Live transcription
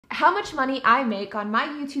how much money I make on my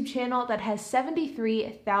YouTube channel that has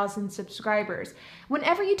 73,000 subscribers.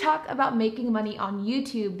 Whenever you talk about making money on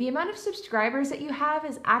YouTube, the amount of subscribers that you have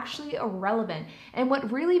is actually irrelevant, and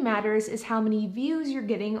what really matters is how many views you're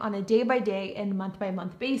getting on a day-by-day and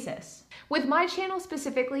month-by-month basis. With my channel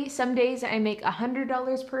specifically, some days I make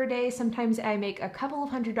 $100 per day, sometimes I make a couple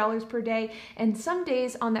of $100s per day, and some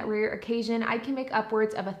days on that rare occasion I can make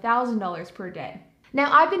upwards of $1,000 per day. Now,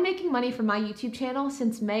 I've been making money from my YouTube channel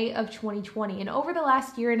since May of 2020, and over the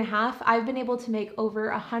last year and a half, I've been able to make over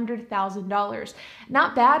 $100,000.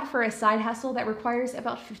 Not bad for a side hustle that requires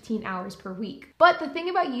about 15 hours per week. But the thing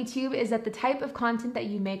about YouTube is that the type of content that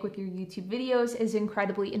you make with your YouTube videos is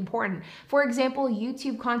incredibly important. For example,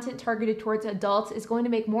 YouTube content targeted towards adults is going to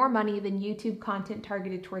make more money than YouTube content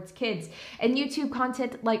targeted towards kids. And YouTube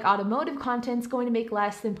content like automotive content is going to make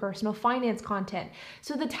less than personal finance content.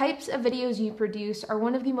 So the types of videos you produce are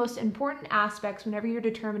one of the most important aspects whenever you're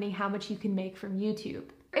determining how much you can make from YouTube.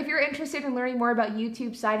 If you're interested in learning more about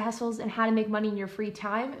YouTube side hustles and how to make money in your free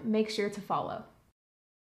time, make sure to follow.